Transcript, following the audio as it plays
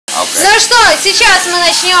Ну что, сейчас мы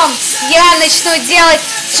начнем. Я начну делать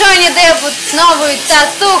Джонни Деппу новую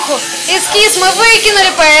татуху. Эскиз мы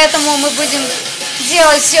выкинули, поэтому мы будем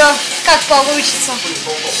делать все как получится.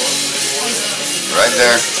 Right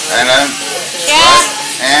there. And then.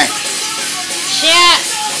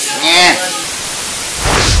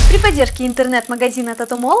 При поддержке интернет-магазина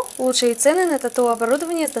Tattoo Mall лучшие цены на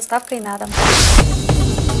тату-оборудование с доставкой на дом.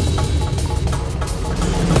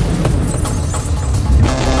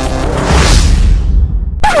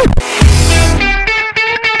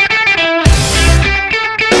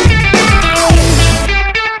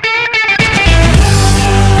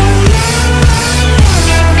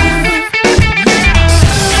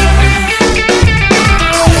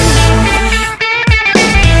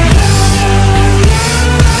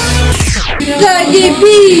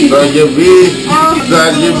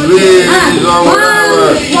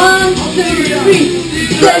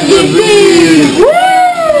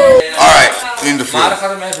 Alright, in the field.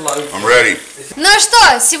 I'm ready. Ну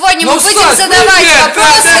что, сегодня мы будем задавать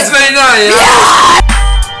вопросы.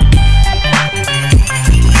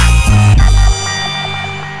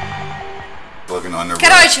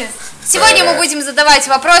 Короче, сегодня мы будем задавать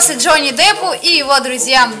вопросы Джонни Деппу и его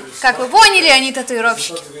друзьям. Как вы поняли, они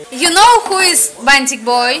татуировщики. You know who is Bantik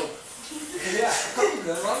boy?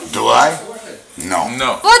 Do I? No.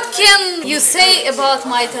 No. What can you say about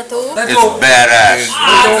my tattoo? It's badass.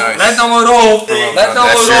 Let them roll. Let them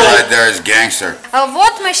That shit roll. right there is gangster.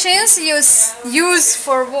 What machines you use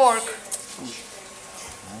for work?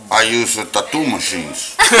 I use the tattoo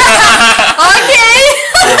machines. Okay.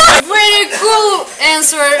 Very cool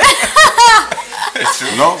answer.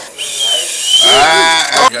 No?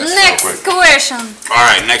 Next question.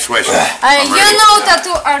 Alright, next question. You know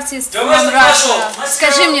tattoo artist from Russia.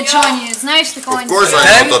 Скажи мне, Джонни, знаешь такого? Of course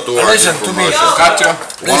I know tattoo artist from Russia.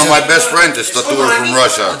 One of my best friends is tattooer from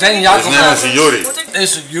Russia. His name is Yuri.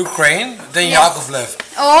 Is Ukraine, then Yakovlev.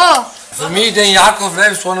 Oh. For me, then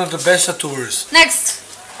Yakovlev is one of the best tattooers. Next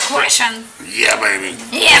question. Yeah, baby.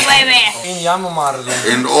 Yeah, baby. In Yamamara.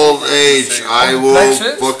 In old age, I will I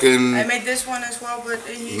fucking made this one as well, but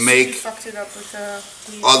he fucked it up with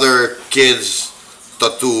other kids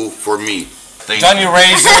tattoo for me. Johnny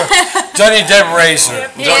Razor, Johnny Depp Razor.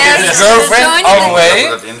 Yes. His girlfriend, all the way.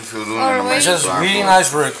 Always. It's just really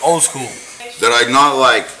nice work, old school. That I not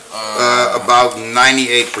like about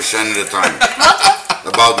 98% of the time.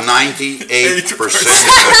 About 98% of the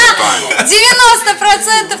time.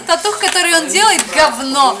 90% татух, которые он делает,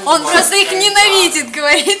 говно. Он просто их ненавидит,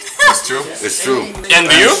 говорит. It's true. It's true. And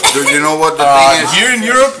do you? Do you know what the thing is? Here in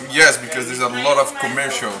Europe, yes, because there's a lot of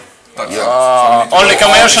commercial. Only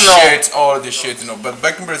commercial. All the shit, you know. But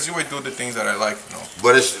back in Brazil, I do the things that I like, you know.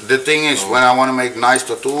 But the thing is, when I want to make nice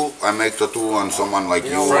tattoo, I make tattoo on someone like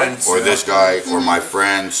you, friends, or this guy, or my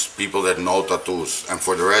friends, people that know tattoos. And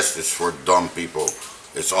for the rest, it's for dumb people.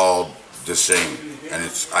 It's all the same, and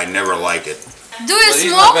I never like it. Do you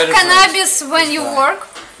smoke cannabis when you work?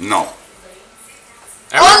 No.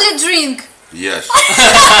 Only drink. Yes.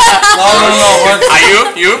 No. Are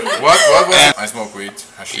you? What? I smoke weed.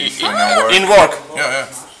 Hashish when I work. In work? Yeah,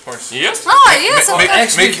 of course. Yes? Oh, yes, of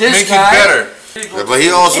course. Make it better. Yeah, but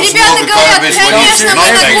he also Ребята smoked говорят, cannabis when конечно, he's мы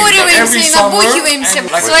not накуриваемся и набухиваемся в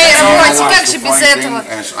своей работе, как же без этого?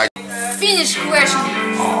 Finish question.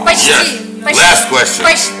 Почти. Last question.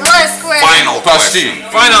 Last question. Final question.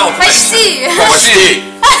 Почти. Почти.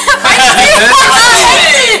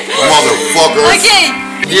 Motherfuckers. Okay.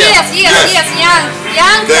 Yes.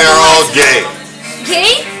 Young. They are all gay.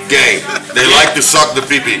 Gay? Gay. They like to suck the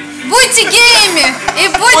pee-pee. Будьте геями и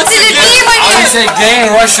будьте How you любимыми. say gay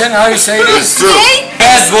in Russian? How you say this? It's true. Gay?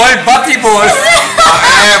 Bad boy, butty boy.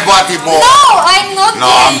 Body boy. No, I'm not No,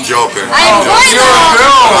 gay. I'm joking. I'm going You're a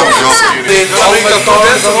girl. I'm joking.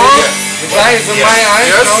 The guy is in my eyes.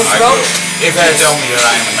 Yes. No stuff. If you tell me that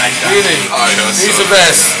I'm a nice guy. Really? He's the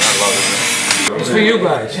best. It's for you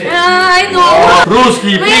guys. I know.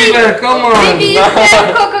 Русский, Maybe, come on. maybe you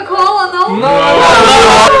have Coca-Cola, no?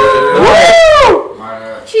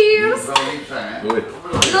 Cheers.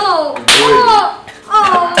 No.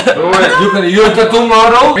 Oh. You a tattoo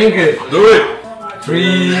model? Drink it. Do it.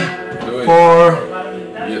 3, 4.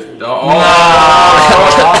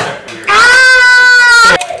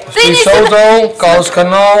 Steve Soto, Carlos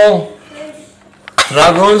Canal,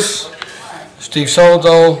 Dragos, Steve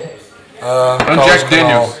Soto, And Jack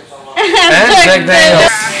Daniels. And Jack Daniels.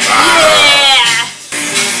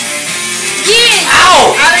 Yeah.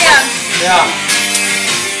 Ow! Adrian. Yeah.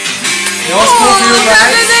 You want school for you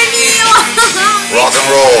guys? Rock and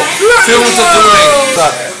roll. Film tattooing.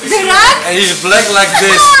 The rock? And he's black like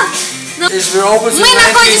this. No. Мы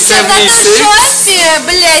находимся в тату-шопе,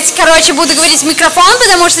 блять, короче, буду говорить в микрофон,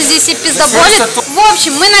 потому что здесь все пиздоболит. В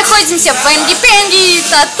общем, мы находимся в Hanky Panky,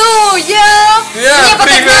 тату, Мне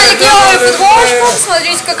подогнали клевую футболочку,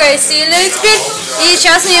 смотрите, какая сильная теперь. И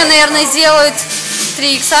сейчас мне, наверное, сделают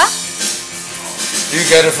 3 икса.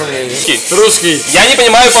 Русский. Я не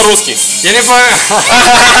понимаю по-русски. Я не понимаю.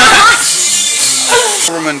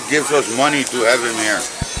 Government gives us money to have him here.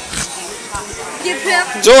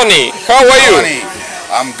 Johnny, how are you? Money.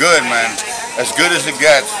 I'm good, man. As good as it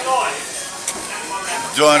gets.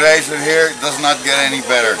 Doing racing here does not get any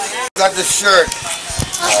better. Got this shirt.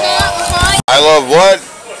 I love what?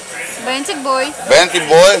 Bantik boy. Bantik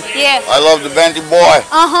boy? Yeah. I love the Bantik boy.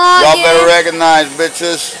 Y'all better recognize,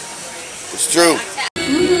 bitches. It's true.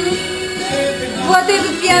 Вот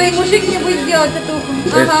этот пьяный мужик мне будет делать татуху.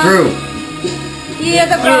 It's true. И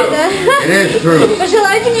это правда. It is true.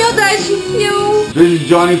 Пожелайте мне удачи. This is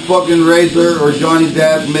Johnny fucking Racer or Johnny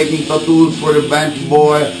Depp making tattoos for the Bantik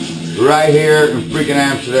boy right here in freaking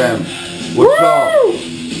Amsterdam. What's up?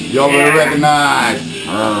 Y'all better recognize.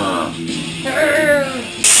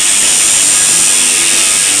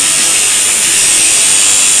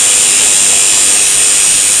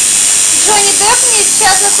 Джонни Депп мне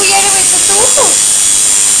сейчас нахуяривает татуху.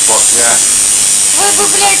 Fuck yeah. Вы бы,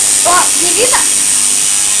 блядь... О, не видно?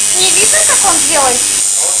 Не видно, как он делает?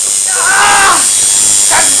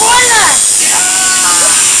 Как больно!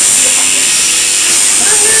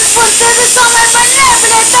 Вот это самая больная,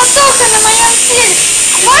 блядь, татуха на моем теле.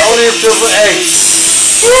 Only if triple A.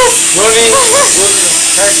 Very good.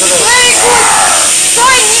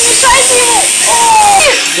 Стой, не мешайте ему.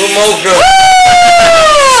 No more.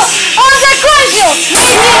 Он закончил.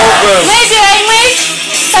 Maybe I make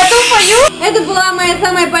tattoo for you. Это была моя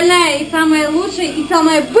самая больная и самая лучшая и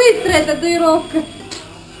самая быстрая татуировка.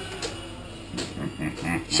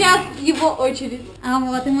 Сейчас его очередь. А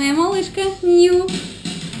вот и моя малышка New.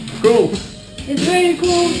 Cool. It's very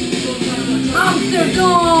cool.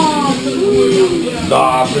 Амстердам.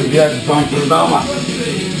 Да, привет из Амстердама.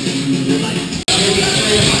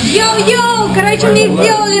 Йоу-йоу! Короче, мне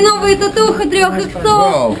сделали новую татуху 3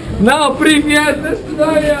 иксов. Ну, привет, до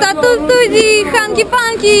свидания. Тату студии Hanky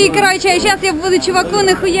Panky. Короче, сейчас я буду чуваку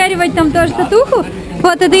нахуяривать там тоже татуху.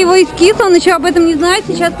 Вот это его эскиз, он еще об этом не знает,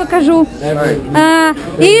 сейчас покажу.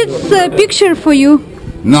 It's a picture for you.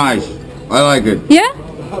 Nice. I like it. Yeah?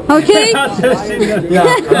 Okay. Okay.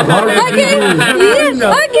 Yes.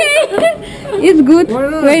 Okay. It's good.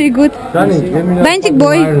 Very good. Bantik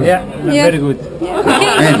boy. Yeah, very good.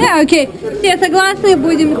 Okay. Yeah, okay. Все согласны?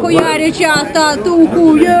 Будем хуярить сейчас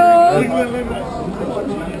татуху.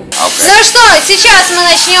 Ну что, сейчас мы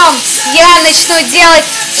начнем. Я начну делать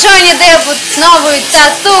Джонни Деппу новую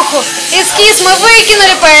татуху. Эскиз мы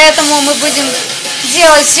выкинули, поэтому мы будем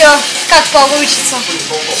делать все как получится.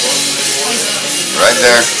 Right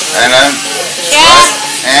there. And then. Ща.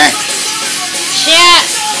 Ща.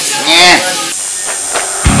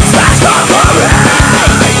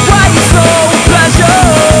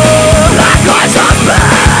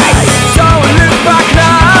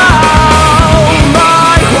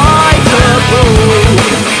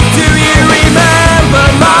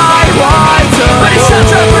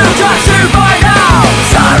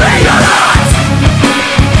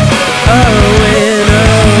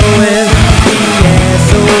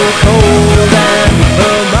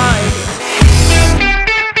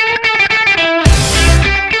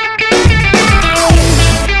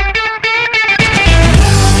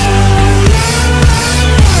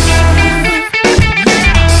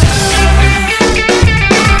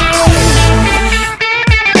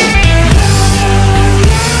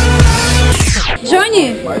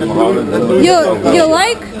 You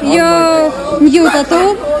like your new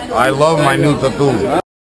tattoo? I love my new tattoo.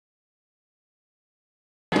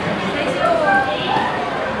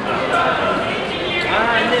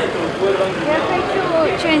 Я хочу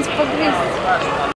что-нибудь погрызть.